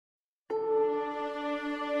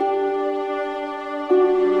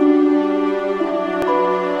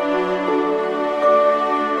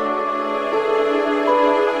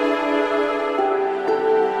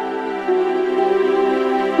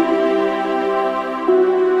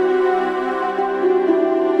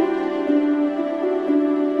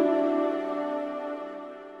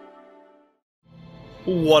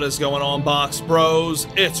What is going on, Box Bros?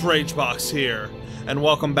 It's RageBox here, and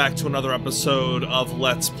welcome back to another episode of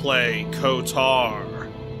Let's Play KotOR.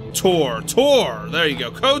 Tor, there you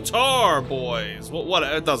go, KotOR, boys. What,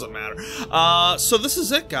 it doesn't matter. So this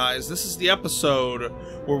is it, guys. This is the episode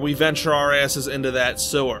where we venture our asses into that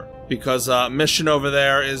sewer, because Mission over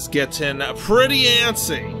there is getting pretty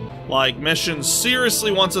antsy. Like, Mission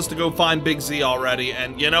seriously wants us to go find Big Z already,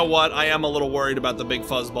 and you know what? I am a little worried about the big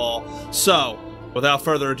fuzzball. So, without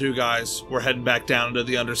further ado, guys, we're heading back down into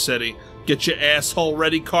the Undercity. Get your asshole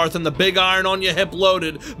ready, Karth, and the big iron on your hip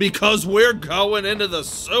loaded, because we're going into the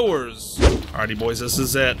sewers. Alrighty, boys, this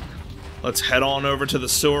is it. Let's head on over to the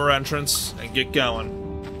sewer entrance and get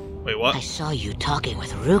going. Wait, what? I saw you talking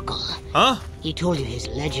with rakghouls. Huh? He told you his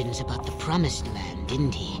legends about the Promised Land,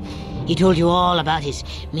 didn't he? He told you all about his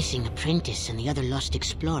missing apprentice and the other lost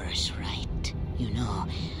explorers, right? You know,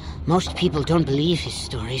 most people don't believe his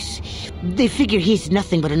stories. They figure he's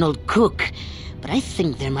nothing but an old cook. But I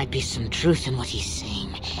think there might be some truth in what he's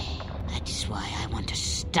saying. That's why I want to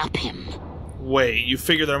stop him. Wait, you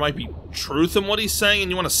figure there might be truth in what he's saying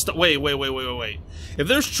and you want to stop? Wait. If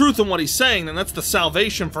there's truth in what he's saying, then that's the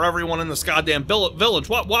salvation for everyone in this goddamn village.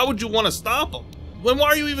 Why would you want to stop him? Then why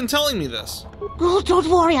are you even telling me this? Oh, don't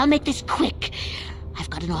worry, I'll make this quick.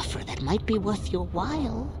 I've got an offer that might be worth your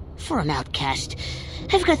while. For an outcast,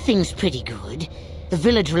 I've got things pretty good. The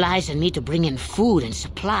village relies on me to bring in food and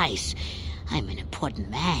supplies. I'm an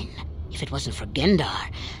important man. If it wasn't for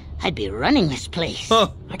Gendar, I'd be running this place.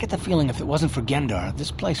 Huh. I get the feeling if it wasn't for Gendar,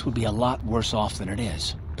 this place would be a lot worse off than it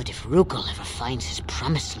is. But if rakghouls ever finds his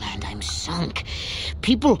promised land, I'm sunk.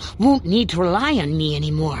 People won't need to rely on me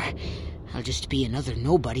anymore. I'll just be another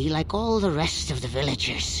nobody like all the rest of the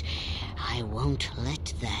villagers. I won't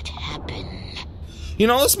let that happen. You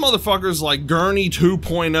know, this motherfucker's like Gurney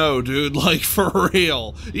 2.0, dude. Like, for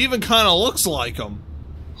real. He even kind of looks like him.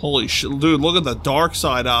 Holy shit, dude, look at the dark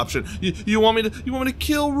side option. You want me to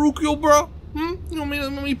kill rakghouls, bro? You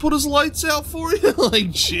want me to put his lights out for you?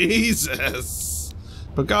 Like, Jesus.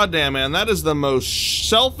 But goddamn, man, that is the most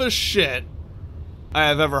selfish shit I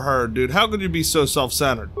have ever heard, dude. How could you be so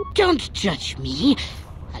self-centered? Don't judge me.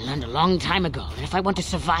 I learned a long time ago that if I want to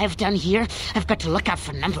survive down here, I've got to look out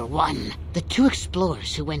for number one. The two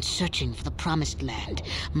explorers who went searching for the Promised Land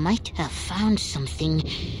might have found something.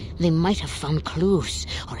 They might have found clues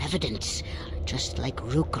or evidence, just like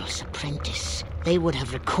rakghouls' apprentice. They would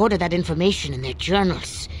have recorded that information in their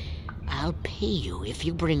journals. I'll pay you if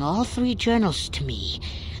you bring all three journals to me.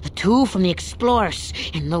 The two from the explorers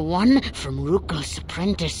and the one from rakghouls'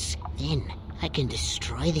 apprentice. Then I can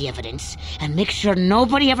destroy the evidence and make sure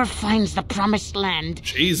nobody ever finds the Promised Land.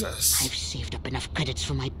 Jesus. I've saved up enough credits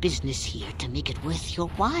for my business here to make it worth your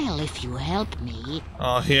while if you help me.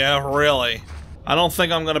 Oh, yeah, really? I don't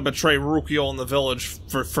think I'm gonna betray rakghouls in the village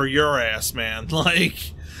for your ass, man.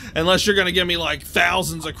 Like, unless you're gonna give me, like,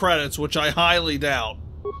 thousands of credits, which I highly doubt.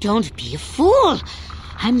 Don't be a fool.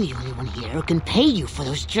 I'm the only one here who can pay you for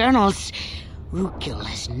those journals. Rakghoul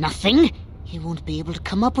has nothing. He won't be able to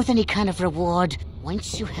come up with any kind of reward.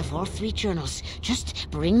 Once you have all three journals,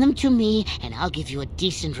 just bring them to me and I'll give you a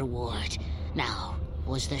decent reward. Now,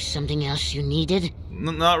 was there something else you needed?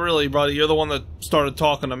 Not really, buddy. You're the one that started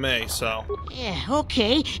talking to me, so... Yeah,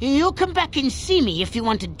 okay. You'll come back and see me if you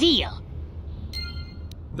want a deal.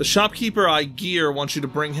 The shopkeeper Gear wants you to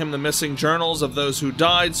bring him the missing journals of those who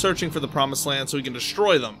died searching for the Promised Land so he can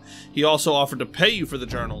destroy them. He also offered to pay you for the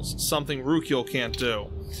journals, something rakghoul can't do.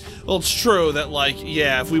 Well, it's true that, like,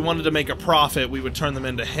 yeah, if we wanted to make a profit, we would turn them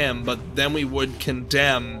into him, but then we would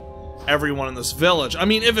condemn everyone in this village. I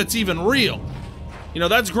mean, if it's even real. You know,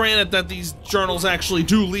 that's granted that these journals actually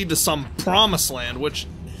do lead to some Promised Land, which,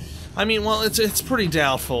 I mean, well, it's pretty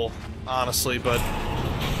doubtful, honestly, but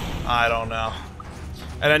I don't know.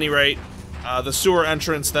 At any rate, the sewer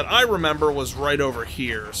entrance that I remember was right over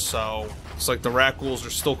here, so looks like the rakghouls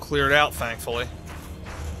are still cleared out, thankfully.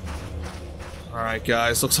 Alright,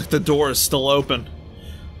 guys, looks like the door is still open.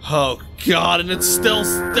 Oh, God, and it still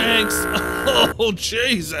stinks! Oh,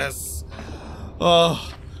 Jesus!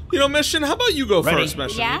 Oh, you know, Mission, how about you go first,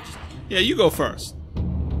 Mission? Yeah? Yeah, you go first.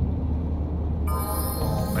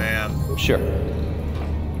 Oh, man. Sure.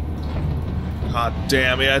 God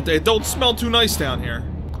damn it, it don't smell too nice down here.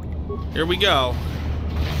 Here we go.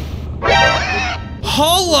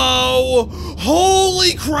 Hello!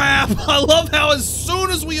 Holy crap! I love how as soon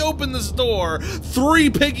as we open this door, 3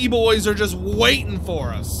 piggy boys are just waiting for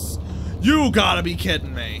us. You gotta be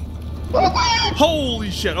kidding me.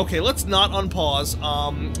 Holy shit. Okay, let's not unpause.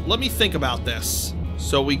 Let me think about this.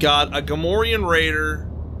 So we got a Gamorrean raider,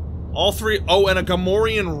 all 3, oh, and a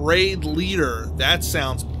Gamorrean raid leader. That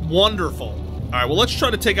sounds wonderful. Alright, well, let's try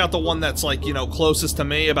to take out the one that's, like, you know, closest to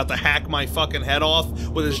me, about to hack my fucking head off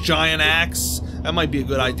with his giant axe. That might be a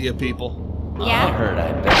good idea, people. Yeah. I heard,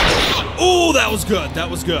 I bet. Ooh, that was good. That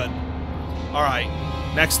was good. Alright,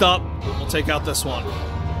 next up, we'll take out this one.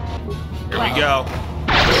 Here we go.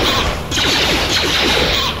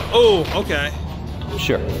 Oh, okay.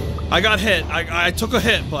 Sure. I got hit. I took a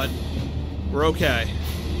hit, but we're okay.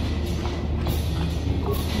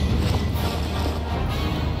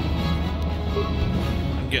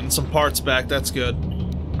 I'm getting some parts back. That's good.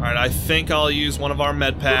 Alright, I think I'll use one of our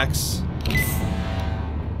med packs.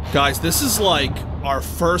 Guys, this is like our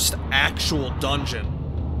first actual dungeon.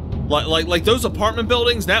 Like those apartment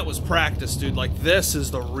buildings, that was practice, dude. Like, this is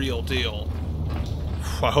the real deal.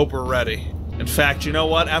 I hope we're ready. In fact, you know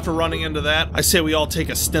what? After running into that, I say we all take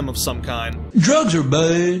a stim of some kind. Drugs are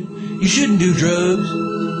bad. You shouldn't do drugs.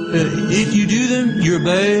 If you do them, you're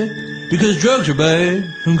bad. Because drugs are bad,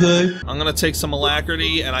 okay? I'm gonna take some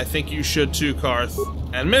ℂℍ𝔸℉𝔼𝕋, and I think you should too, Karth.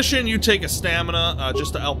 And Mission, you take a stamina,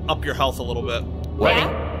 just to up your health a little bit. Wedding?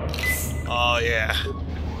 Oh, yeah.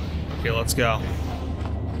 Okay, let's go.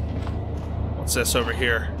 What's this over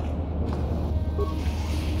here?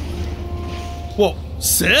 Whoa,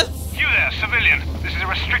 Sith? You there, civilian. This is a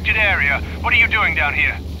restricted area. What are you doing down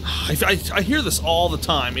here? I hear this all the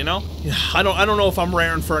time, you know? Yeah, I don't know if I'm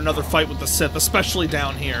raring for another fight with the Sith, especially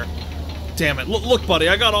down here. Damn it. Look, buddy,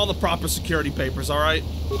 I got all the proper security papers, alright?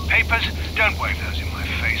 Papers? Don't wave those in my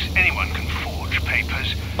face. Anyone can forge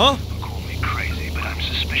papers. Huh? Call me crazy, but I'm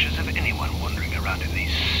suspicious of anyone wandering around in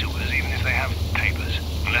these sewers, even if they have papers.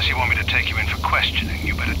 Unless you want me to take you in for questioning,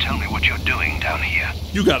 you better tell me what you're doing down here.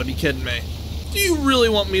 You gotta be kidding me. Do you really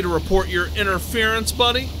want me to report your interference,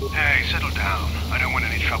 buddy? Hey, settle down. I don't want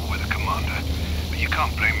any trouble with the commander. But you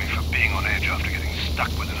can't blame me for being on edge after getting stuck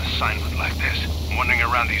with an assignment like this. Wandering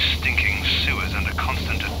around these stinking sewers under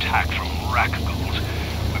constant attack from rakghouls.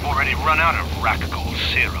 We've already run out of rakghoul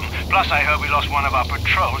serum. Plus, I heard we lost one of our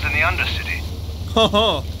patrols in the Undercity.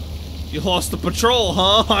 Haha. You lost the patrol,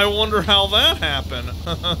 huh? I wonder how that happened.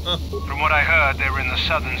 From what I heard, they were in the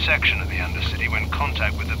southern section of the Undercity when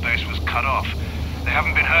contact with the base was cut off. They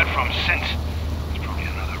haven't been heard from since. It's probably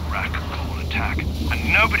another rakghoul attack.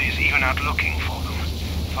 And nobody's even out looking for them.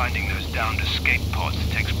 Finding those downed escape pods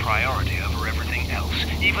takes priority over everything else,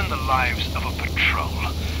 even the lives of a patrol.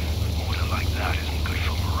 Order like that isn't good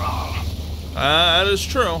for morale. That is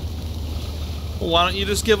true. Well, why don't you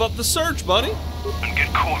just give up the search, buddy? And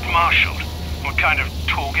get court-martialed? What kind of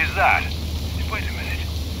talk is that? Wait a minute.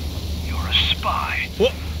 You're a spy.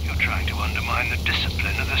 What? You're trying to undermine the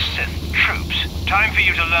discipline of the Sith troops. Time for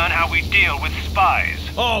you to learn how we deal with spies.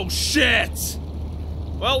 Oh, shit!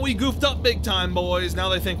 Well, we goofed up big time, boys. Now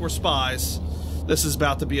they think we're spies. This is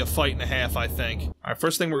about to be a fight and a half, I think. Alright,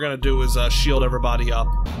 first thing we're gonna do is shield everybody up.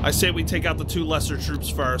 I say we take out the 2 lesser troops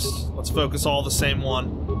first. Let's focus all the same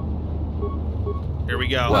one. Here we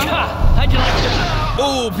go. How'd you like that?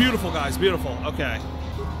 Oh, beautiful, guys, beautiful. Okay.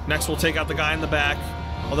 Next, we'll take out the guy in the back.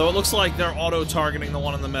 Although it looks like they're auto-targeting the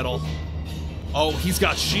one in the middle. Oh, he's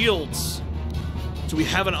got shields. Do we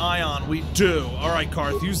have an ion? We do. Alright,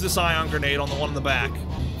 Karth, use this ion grenade on the one in the back.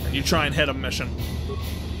 And you try and hit him, Mission.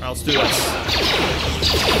 Alright, let's do this.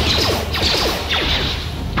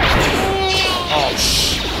 Oh,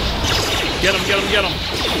 shh. Get him, get him, get him.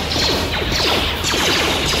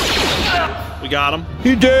 We got him.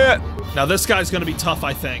 You did. Now this guy's gonna be tough,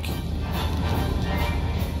 I think.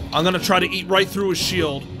 I'm gonna try to eat right through his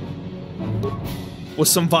shield with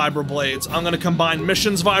some vibroblades. I'm gonna combine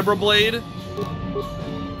Mission's vibroblade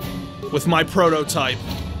with my prototype.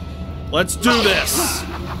 Let's do this.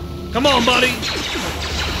 Come on, buddy.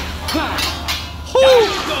 Woo!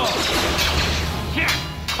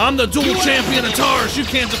 I'm the dual champion of Tars. You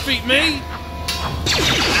can't defeat me.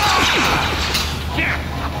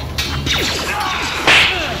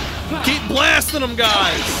 Keep blasting them,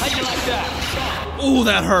 guys! How'd you like that? Ooh,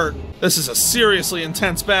 that hurt. This is a seriously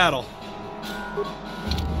intense battle.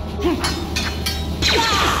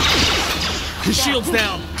 His shield's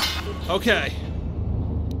down. Okay.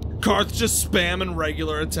 Karth just spamming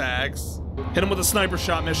regular attacks. Hit him with a sniper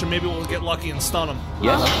shot, Mission. Maybe we'll get lucky and stun him.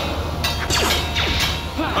 Yes.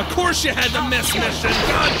 Of course you had to miss, Mission.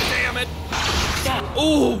 God damn it.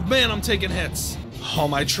 Ooh, man, I'm taking hits. Oh,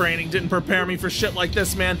 my training didn't prepare me for shit like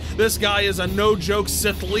this, man. This guy is a no-joke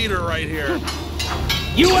Sith leader right here.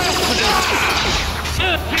 You asked for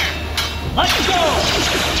this! Let's go!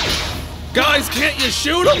 Guys, can't you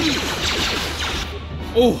shoot him?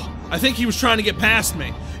 Oh, I think he was trying to get past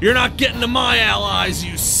me. You're not getting to my allies,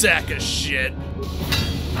 you sack of shit.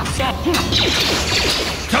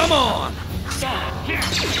 Come on!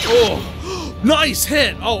 Oh, Nice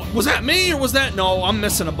hit! Oh, was that me or was that? No, I'm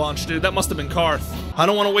missing a bunch, dude. That must have been Karth. I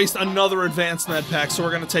don't want to waste another advanced med pack, so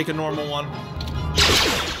we're gonna take a normal one.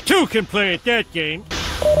 Two can play at that game.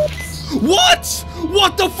 What?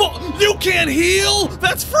 What the fuck? You can't heal?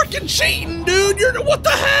 That's freaking cheating, dude. What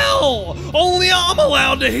the hell? Only I'm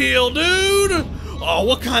allowed to heal, dude. Oh,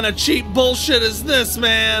 what kind of cheap bullshit is this,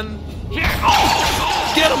 man?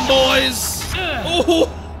 Get him, boys. Ooh.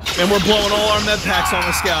 And we're blowing all our med packs on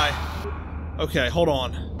this guy. Okay, hold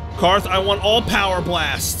on. Karth, I want all power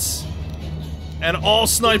blasts. And all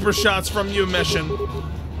sniper shots from you, mission.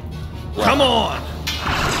 Come on.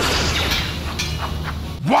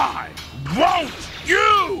 Why won't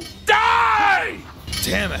you die?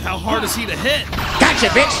 Damn it, how hard is he to hit? Gotcha,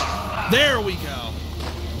 bitch! There we go.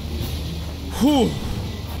 Whew.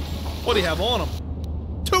 What do you have on him?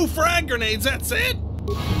 2 frag grenades, that's it?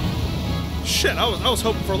 Shit, I was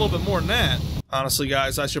hoping for a little bit more than that. Honestly,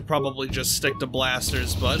 guys, I should probably just stick to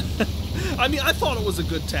blasters, but... I mean, I thought it was a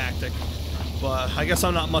good tactic. But I guess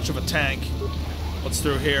I'm not much of a tank. What's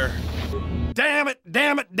through here? Damn it,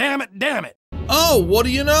 damn it, damn it, damn it. Oh, what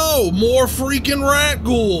do you know? More freaking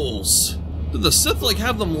rakghouls. Did the Sith, like,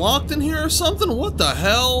 have them locked in here or something? What the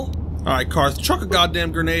hell? Alright, Karth, chuck a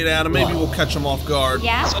goddamn grenade at him. Maybe we'll catch him off guard.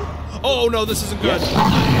 Yeah? Oh, no, this isn't good.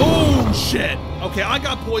 Boom, shit. Okay, I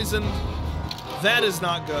got poisoned. That is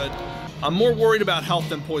not good. I'm more worried about health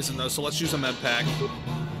than poison, though, so let's use a med pack.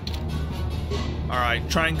 Alright,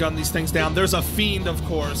 try and gun these things down. There's a fiend, of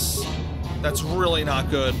course. That's really not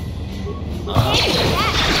good.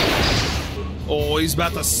 Oh, he's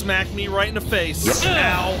about to smack me right in the face.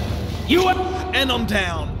 Ow. And I'm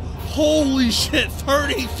down. Holy shit,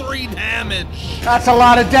 33 damage. That's a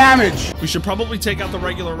lot of damage. We should probably take out the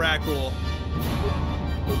regular ragghoul.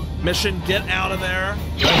 Mission, get out of there.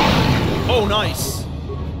 Oh, nice.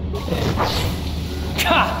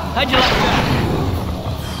 How'd you like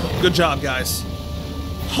that? Good job, guys.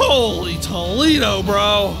 Holy Toledo,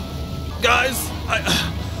 bro. Guys,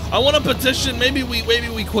 I want to petition. Maybe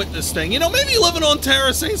we quit this thing. You know, maybe living on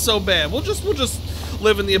terrace ain't so bad. We'll just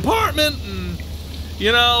live in the apartment, and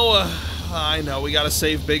you know, I know we gotta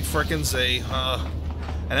save Big Frickin' Z.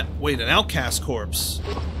 Wait, an outcast corpse.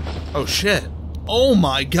 Oh shit. Oh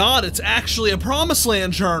my God, it's actually a Promised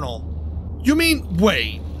Land journal. You mean,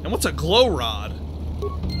 wait, and what's a glow rod?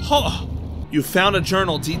 Huh. You found a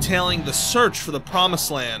journal detailing the search for the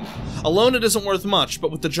Promised Land. Alone it isn't worth much,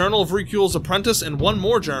 but with the Journal of Rakghouls Apprentice and one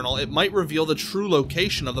more journal, it might reveal the true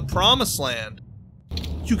location of the Promised Land.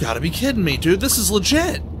 You gotta be kidding me, dude. This is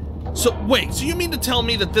legit. So, wait, so you mean to tell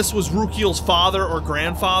me that this was Rakghouls' father or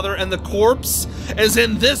grandfather, and the corpse is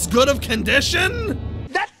in this good of condition?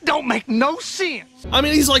 That don't make no sense. I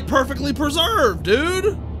mean, he's like perfectly preserved,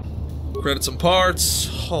 dude. Credits and parts.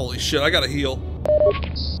 Holy shit, I gotta heal.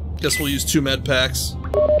 Guess we'll use 2 med packs.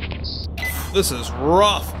 This is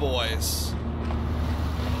rough, boys.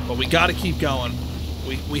 But we gotta keep going.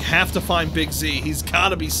 We have to find Big Z. He's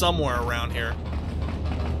gotta be somewhere around here.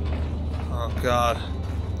 Oh God.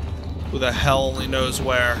 Who the hell only knows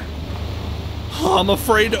where? Oh, I'm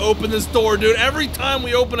afraid to open this door, dude. Every time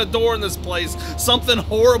we open a door in this place, something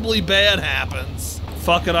horribly bad happens.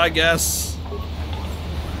 Fuck it, I guess.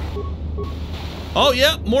 Oh,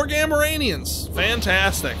 yeah, more Gamorreans.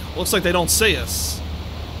 Fantastic. Looks like they don't see us.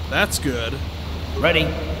 That's good. Ready?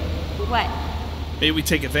 What? Maybe we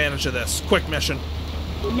take advantage of this. Quick mission.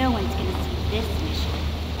 No one's gonna see this mission.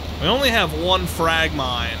 We only have 1 frag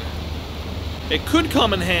mine. It could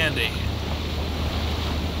come in handy.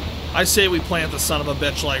 I say we plant the son of a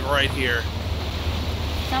bitch, like, right here.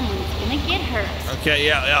 Someone's gonna get hurt. Okay,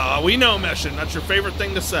 yeah, we know, mission. That's your favorite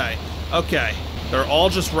thing to say. Okay. They're all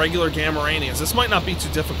just regular Gamorreans. This might not be too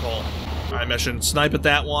difficult. Alright, mission. Snipe at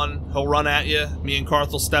that one. He'll run at you. Me and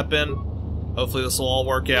Karth will step in. Hopefully this will all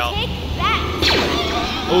work out. Take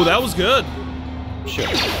that! Oh, that was good. Shit.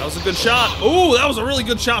 That was a good shot. Oh, that was a really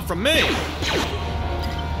good shot from me.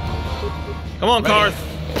 Come on, Karth.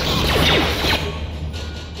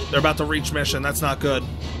 They're about to reach mission. That's not good.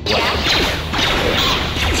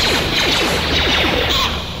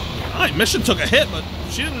 Alright, mission took a hit, but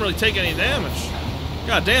she didn't really take any damage.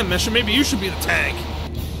 God damn, mission, maybe you should be the tank.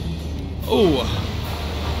 Ooh.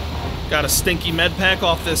 Got a stinky med pack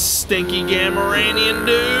off this stinky Gamorrean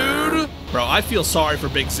dude. Bro, I feel sorry for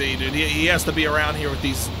Big Z, dude. He has to be around here with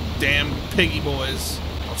these damn piggy boys.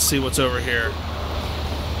 Let's see what's over here.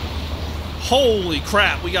 Holy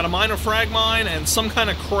crap, we got a minor frag mine and some kind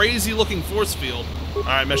of crazy looking force field.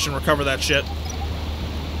 Alright, mission, recover that shit.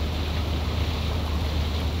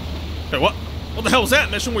 Hey, what? What the hell was that,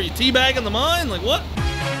 mission? Were you teabagging the mine? Like, what?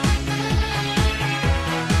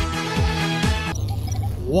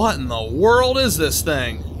 What in the world is this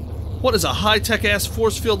thing? What is a high-tech ass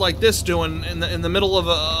force field like this doing in the middle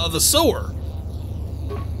of the sewer?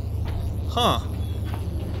 Huh.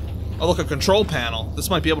 Oh, look, a control panel. This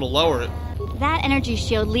might be able to lower it. That energy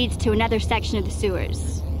shield leads to another section of the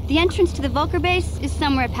sewers. The entrance to the Vulcar base is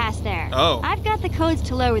somewhere past there. Oh. I've got the codes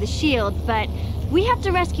to lower the shield, but we have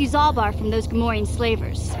to rescue Zaalbar from those Gamorrean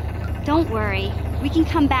slavers. Don't worry. We can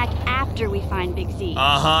come back after we find Big Z.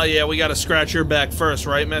 Uh-huh, yeah, we gotta scratch your back first,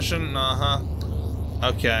 right, Mission? Uh-huh.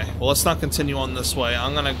 Okay, well, let's not continue on this way.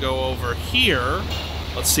 I'm gonna go over here.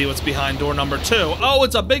 Let's see what's behind door number 2. Oh,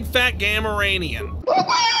 it's a big fat Gamorrean.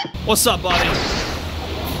 What's up, buddy?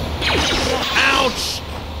 Ouch!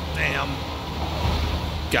 Damn.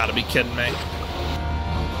 Gotta be kidding me.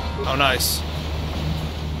 Oh, nice.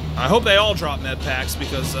 I hope they all drop med packs,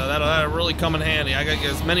 because that'll really come in handy. I gotta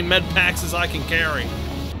get as many med packs as I can carry.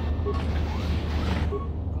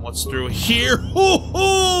 What's through here?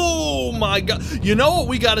 Oh my god. You know what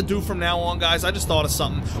we gotta do from now on, guys? I just thought of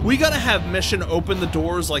something. We gotta have Mission open the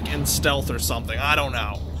doors like in stealth or something. I don't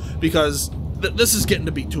know. Because this is getting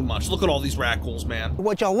to be too much. Look at all these rakghouls, man.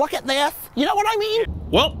 Would you look at this? You know what I mean?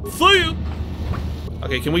 Well, see you.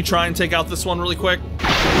 Okay, can we try and take out this one really quick?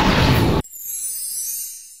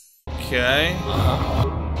 Okay.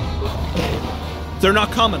 They're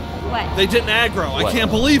not coming. What? They didn't aggro. I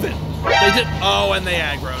can't believe it. They did. Oh, and they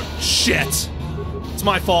aggroed. Shit. It's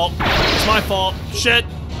my fault. It's my fault. Shit.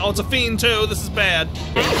 Oh, it's a fiend too. This is bad.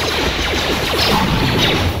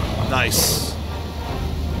 Nice.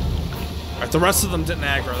 All right, the rest of them didn't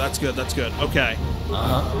aggro. That's good. That's good. Okay.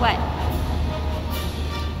 What?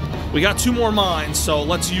 We got 2 more mines, so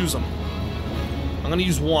let's use them. I'm gonna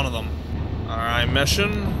use one of them. All right,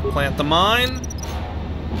 Mission. Plant the mine.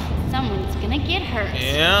 Someone's gonna get hurt.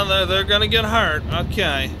 Yeah, they're gonna get hurt.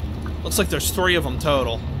 Okay. Looks like there's 3 of them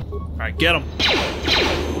total. Alright, get them.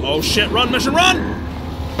 Oh shit, run, Mission, run!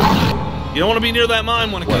 You don't want to be near that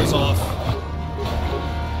mine when it goes off.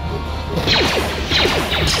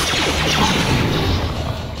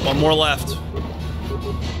 One more left.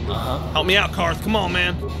 Help me out, Karth. Come on,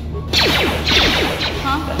 man.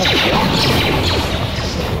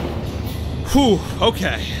 Whew,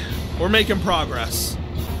 okay. We're making progress.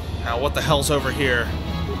 Now, what the hell's over here?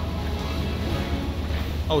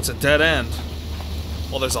 Oh, it's a dead end.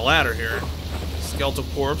 Well, there's a ladder here. Skeletal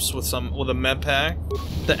corpse with a med pack.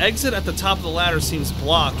 The exit at the top of the ladder seems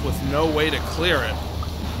blocked with no way to clear it.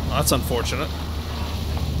 Well, that's unfortunate.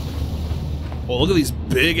 Well, look at these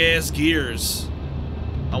big-ass gears.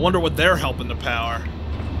 I wonder what they're helping to power.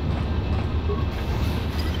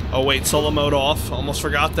 Oh, wait, solo mode off. Almost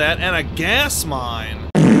forgot that. And a gas mine.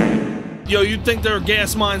 Yo, you'd think there are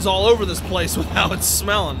gas mines all over this place with how it's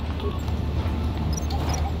smelling.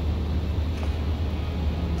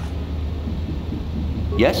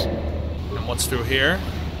 Yes? And what's through here?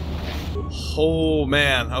 Oh,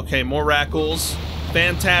 man. Okay, more rakghouls.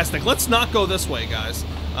 Fantastic. Let's not go this way, guys.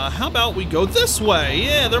 How about we go this way?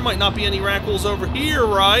 Yeah, there might not be any rakghouls over here,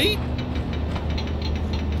 right?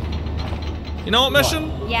 You know what,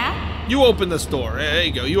 Mission? Yeah? You open this door. There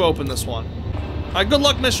you go. You open this one. Alright, good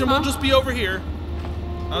luck, Mission. We'll just be over here.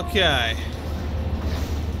 Okay.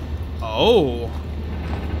 Oh.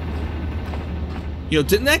 Yo,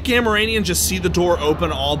 didn't that Gamorrean just see the door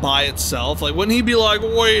open all by itself? Like, wouldn't he be like,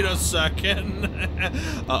 wait a second?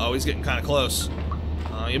 Uh-oh, he's getting kind of close.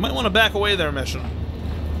 You might want to back away there, Mission.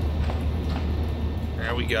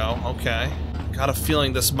 There we go. Okay. Got a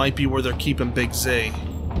feeling this might be where they're keeping Big Z.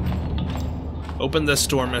 Open this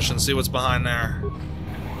door, Mission. See what's behind there.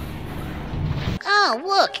 Oh,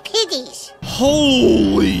 look, piggies.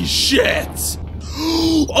 Holy shit!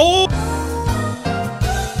 Oh!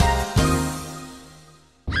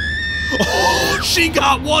 Oh, she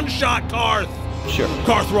got one shot, Karth. Sure.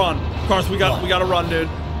 Karth, run. Karth, we gotta run, dude.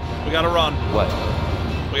 We gotta run. What?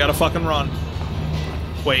 We gotta fucking run.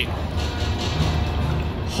 Wait.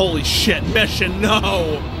 Holy shit, Mission,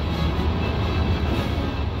 no!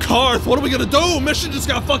 Karth, what are we gonna do? Mission just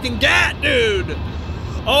got fucking gat, dude!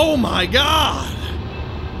 Oh my god!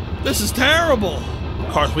 This is terrible!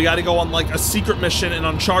 Karth, we gotta go on like a secret mission in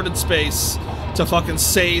uncharted space to fucking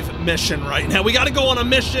save Mission right now. We gotta go on a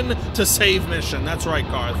mission to save Mission. That's right,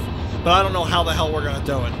 Karth. But I don't know how the hell we're gonna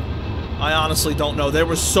do it. I honestly don't know. There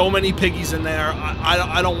were so many piggies in there.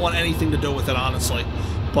 I don't want anything to do with it, honestly.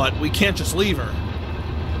 But we can't just leave her.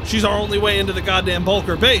 She's our only way into the goddamn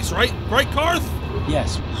Vulcar base, right? Right, Karth?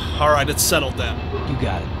 Yes. Alright, it's settled then. You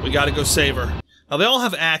got it. We gotta go save her. Now, they all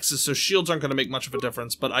have axes, so shields aren't gonna make much of a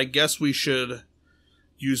difference, but I guess we should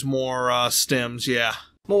use more, stims, yeah.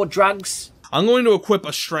 More drugs? I'm going to equip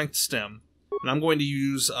a strength stim, and I'm going to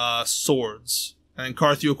use, swords. And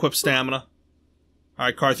Karth, you equip stamina.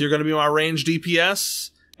 Alright, Karth, you're going to be my ranged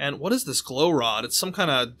DPS. And what is this glow rod? It's some kind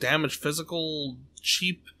of damaged physical,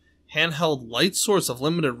 cheap, handheld light source of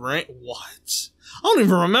limited range. What? I don't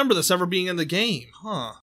even remember this ever being in the game.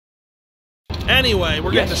 Huh. Anyway,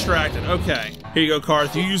 we're getting distracted. Okay. Here you go,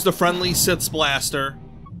 Karth. You use the friendly Sith's blaster.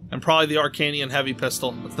 And probably the Arcanian heavy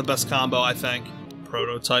pistol. That's the best combo, I think.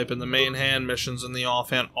 Prototype in the main hand, missions in the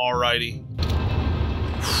offhand. Alrighty.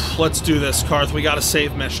 Let's do this, Karth. We got a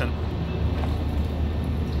save mission.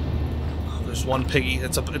 Oh, there's one piggy.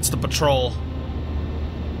 It's the patrol.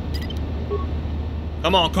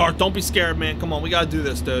 Come on, Karth. Don't be scared, man. Come on, we gotta do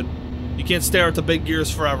this, dude. You can't stare at the big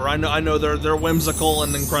gears forever. I know they're whimsical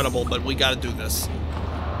and incredible, but we gotta do this.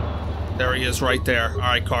 There he is, right there.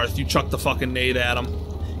 Alright, Karth, you chuck the fucking nade at him.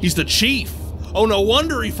 He's the chief! Oh, no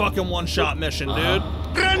wonder he fucking one-shot mission, dude.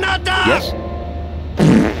 Grenada! Yes?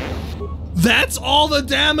 That's all the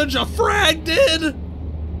damage a frag did?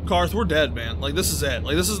 Karth, we're dead, man. Like, this is it.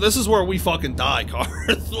 Like, this is where we fucking die,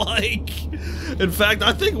 Karth. Like, in fact,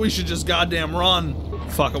 I think we should just goddamn run.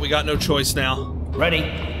 Fuck it, we got no choice now. Ready.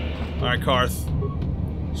 Alright, Karth.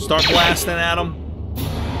 Start blasting at him.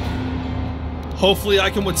 Hopefully I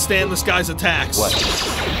can withstand this guy's attacks. What?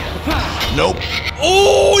 Nope.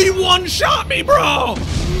 Oh, he one-shot me, bro!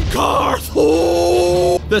 Karth!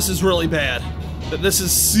 Oh! This is really bad. This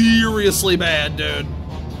is seriously bad, dude.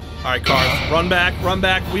 Alright, Karth. Run back, run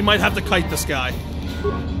back. We might have to kite this guy.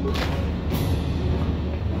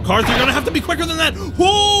 Karth, you're gonna have to be quicker than that.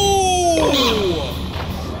 Whoa!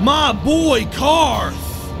 My boy, Karth!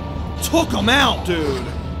 Took him out, dude.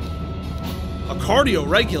 A cardio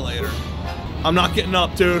regulator. I'm not getting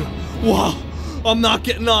up, dude. Whoa! I'm not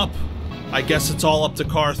getting up. I guess it's all up to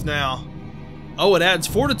Karth now. Oh, it adds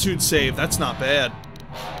fortitude save. That's not bad.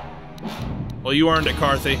 Well, you earned it,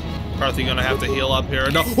 Karthy. Karthy gonna have to heal up here.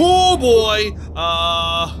 No. Oh boy!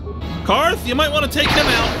 Karth, you might want to take him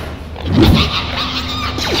out.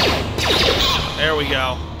 There we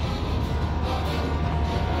go.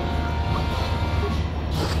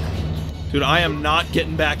 Dude, I am not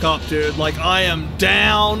getting back up, dude. Like, I am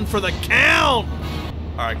down for the count!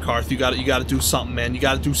 Alright, Karth, you gotta do something, man. You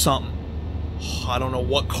gotta do something. I don't know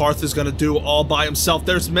what Karth is gonna do all by himself.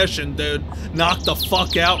 There's mission, dude. Knock the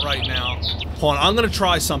fuck out right now. Hold on, I'm gonna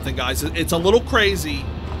try something, guys. It's a little crazy,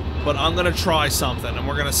 but I'm gonna try something, and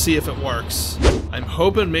we're gonna see if it works. I'm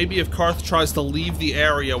hoping maybe if Karth tries to leave the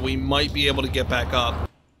area, we might be able to get back up.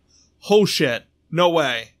 Oh shit. No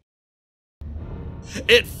way.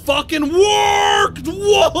 It fucking worked!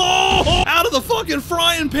 Whoa! Out of the fucking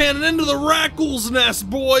frying pan and into the rakghouls nest,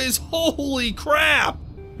 boys! Holy crap!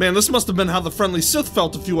 Man, this must have been how the friendly Sith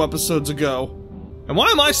felt a few episodes ago. And why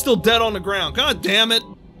am I still dead on the ground? God damn it!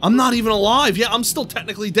 I'm not even alive. Yeah, I'm still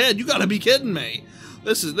technically dead. You gotta be kidding me.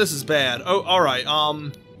 This is bad. Oh, alright,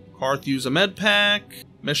 Karth use a med pack.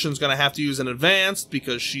 Mission's gonna have to use an advanced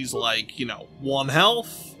because she's like, you know, 1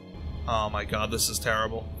 health. Oh my god, this is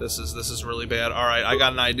terrible. This is really bad. Alright, I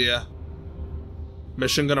got an idea.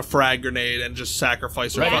 Mission gonna frag grenade and just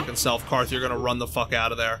sacrifice her fucking self. Karth, you're gonna run the fuck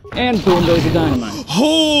out of there. And boom goes the dynamite.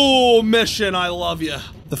 Oh, Mission, I love you.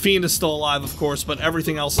 The Fiend is still alive, of course, but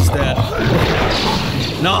everything else is dead.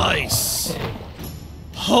 Nice!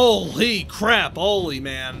 Holy crap, holy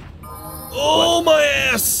man. Oh, my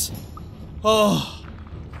ass! Oh.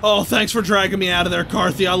 Oh, thanks for dragging me out of there,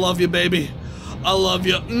 Karthy. I love you, baby. I love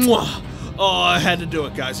you. Mwah. Oh, I had to do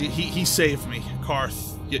it, guys. He saved me.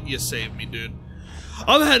 Karth, you saved me, dude.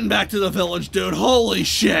 I'm heading back to the village, dude. Holy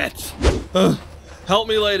shit. Help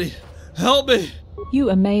me, lady. Help me. You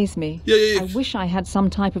amaze me. Yeah. I wish I had some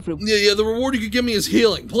type of reward. Yeah, the reward you could give me is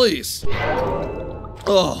healing, please.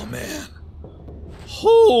 Oh, man.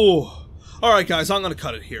 Oh. Alright, guys, I'm gonna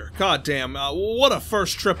cut it here. God damn, what a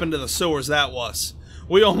first trip into the sewers that was.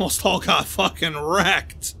 We almost all got fucking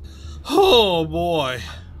wrecked. Oh, boy.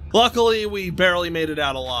 Luckily, we barely made it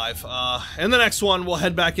out alive. In the next one, we'll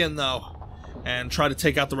head back in, though, and try to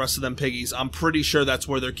take out the rest of them piggies. I'm pretty sure that's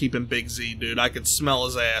where they're keeping Big Z, dude. I could smell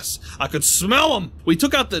his ass. I could smell him! We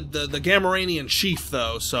took out the Gamorrean chief,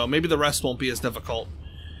 though, so maybe the rest won't be as difficult.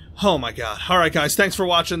 Oh, my God. Alright, guys, thanks for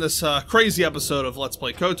watching this crazy episode of Let's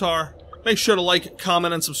Play KotOR. Make sure to like,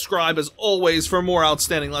 comment, and subscribe, as always, for more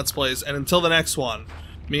outstanding Let's Plays. And until the next one,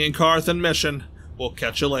 me and Karth and Mission, we'll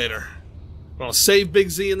catch you later. We're gonna save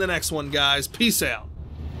Big Z in the next one, guys. Peace out.